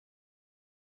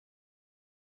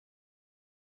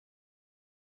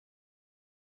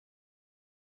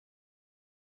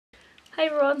Hi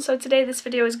everyone, so today this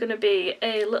video is going to be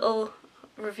a little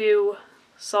review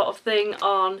sort of thing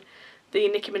on the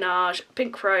Nicki Minaj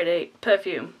Pink Friday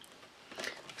perfume.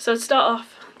 So to start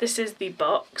off, this is the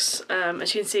box.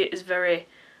 As you can see, it is very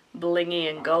blingy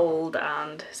and gold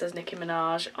and it says Nicki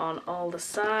Minaj on all the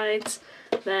sides.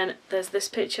 Then there's this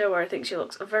picture where I think she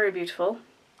looks very beautiful.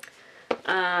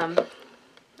 And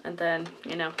then,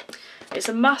 you know, it's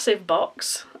a massive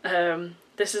box.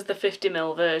 This is the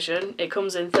 50ml version. It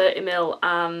comes in 30ml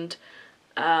and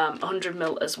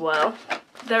 100ml as well.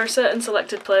 There are certain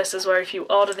selected places where if you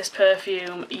order this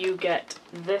perfume you get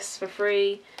this for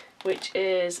free, which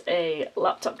is a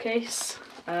laptop case.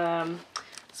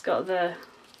 It's got the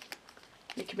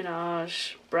Nicki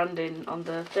Minaj branding on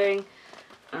the thing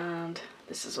and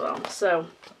this as well. So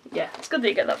yeah, it's good that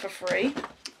you get that for free.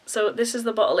 So this is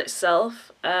the bottle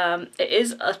itself. It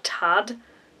is a tad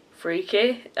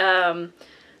freaky,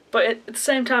 but at the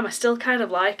same time I still kind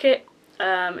of like it.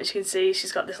 As you can see,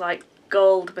 she's got this like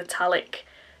gold metallic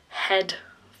head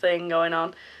thing going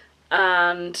on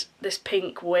and this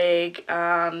pink wig,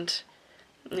 and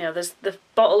you know, the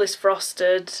bottle is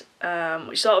frosted,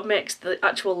 which sort of makes the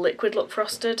actual liquid look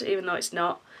frosted even though it's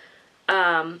not,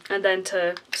 and then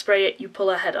to spray it you pull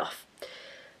her head off.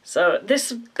 So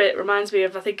this bit reminds me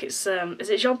of, I think it's is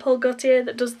it Jean-Paul Gaultier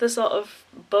that does the sort of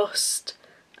bust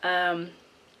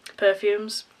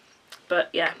perfumes. But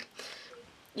yeah,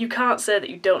 you can't say that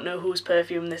you don't know whose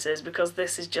perfume this is, because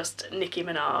this is just Nicki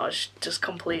Minaj, just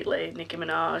completely Nicki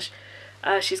Minaj.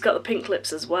 She's got the pink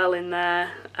lips as well in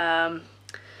there.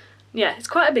 Yeah, it's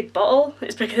quite a big bottle.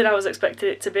 It's bigger than I was expecting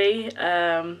it to be.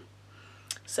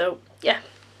 So yeah.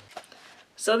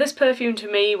 So this perfume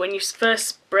to me, when you first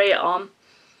spray it on,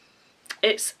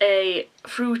 it's a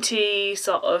fruity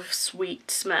sort of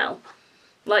sweet smell,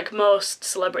 like most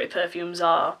celebrity perfumes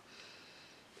are.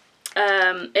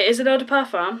 It is an eau de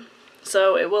parfum,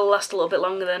 so it will last a little bit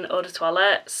longer than eau de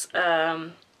toilettes.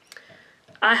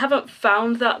 I haven't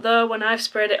found that though. When I've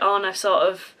sprayed it on, I've sort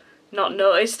of not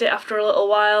noticed it after a little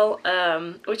while,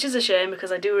 which is a shame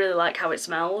because I do really like how it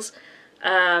smells.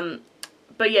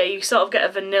 But yeah, you sort of get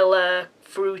a vanilla,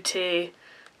 fruity,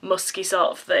 musky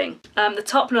sort of thing. The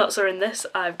top notes are in this.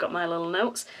 I've got my little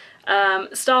notes.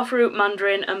 Starfruit,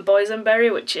 mandarin and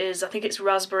boysenberry, which is, I think it's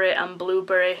raspberry and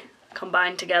blueberry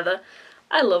combined together.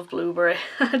 I love blueberry.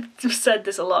 I've said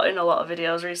this a lot in a lot of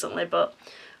videos recently, but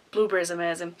blueberry is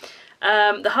amazing.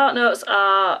 The heart notes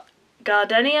are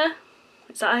gardenia,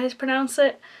 is that how you pronounce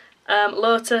it?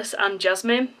 Lotus and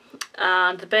jasmine.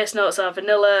 And the base notes are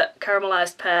vanilla,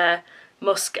 caramelised pear,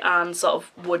 musk and sort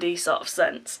of woody sort of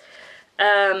scents.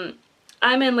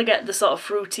 I mainly get the sort of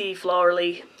fruity,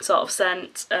 florally sort of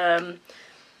scent.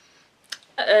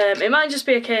 It might just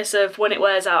be a case of when it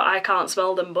wears out I can't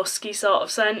smell the musky sort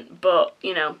of scent, but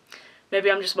you know,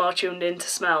 maybe I'm just more tuned in to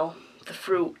smell the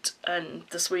fruit and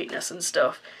the sweetness and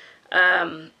stuff.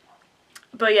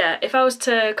 But yeah, if I was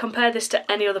to compare this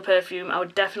to any other perfume, I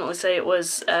would definitely say it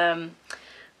was, the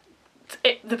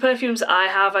perfumes that I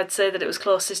have, I'd say that it was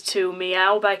closest to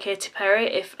Meow by Katy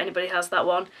Perry, if anybody has that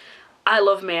one. I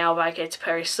love Meow by Katy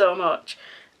Perry so much.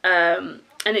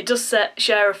 And it does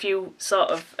share a few sort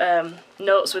of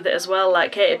notes with it as well,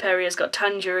 like Katy Perry has got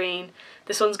tangerine,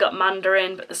 this one's got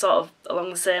mandarin, but they're sort of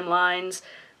along the same lines.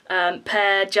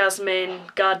 Pear, jasmine,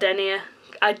 gardenia,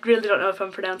 I really don't know if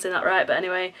I'm pronouncing that right, but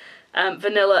anyway,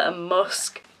 vanilla and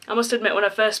musk. I must admit, when I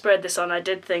first sprayed this on, I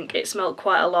did think it smelled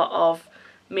quite a lot of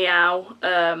Meow,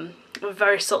 with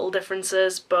very subtle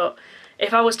differences, but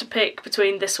if I was to pick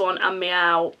between this one and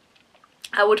Meow,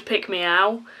 I would pick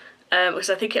Meow. Because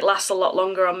I think it lasts a lot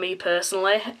longer on me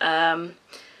personally. And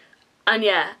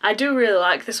yeah, I do really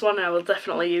like this one and I will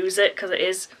definitely use it because it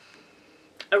is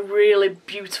a really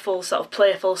beautiful sort of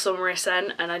playful summery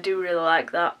scent and I do really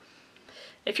like that.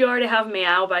 If you already have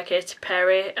Meow by Katy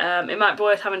Perry, it might be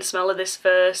worth having a smell of this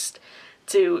first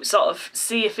to sort of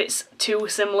see if it's too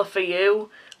similar for you,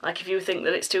 like if you think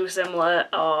that it's too similar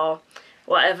or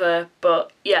whatever.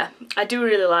 But yeah, I do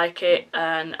really like it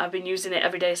and I've been using it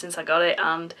every day since I got it,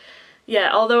 and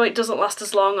yeah, although it doesn't last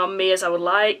as long on me as I would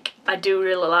like, I do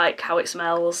really like how it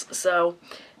smells. So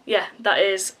yeah, that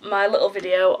is my little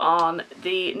video on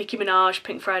the Nicki Minaj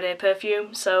Pink Friday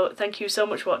perfume. So thank you so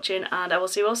much for watching and I will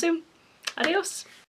see you all soon. Adios!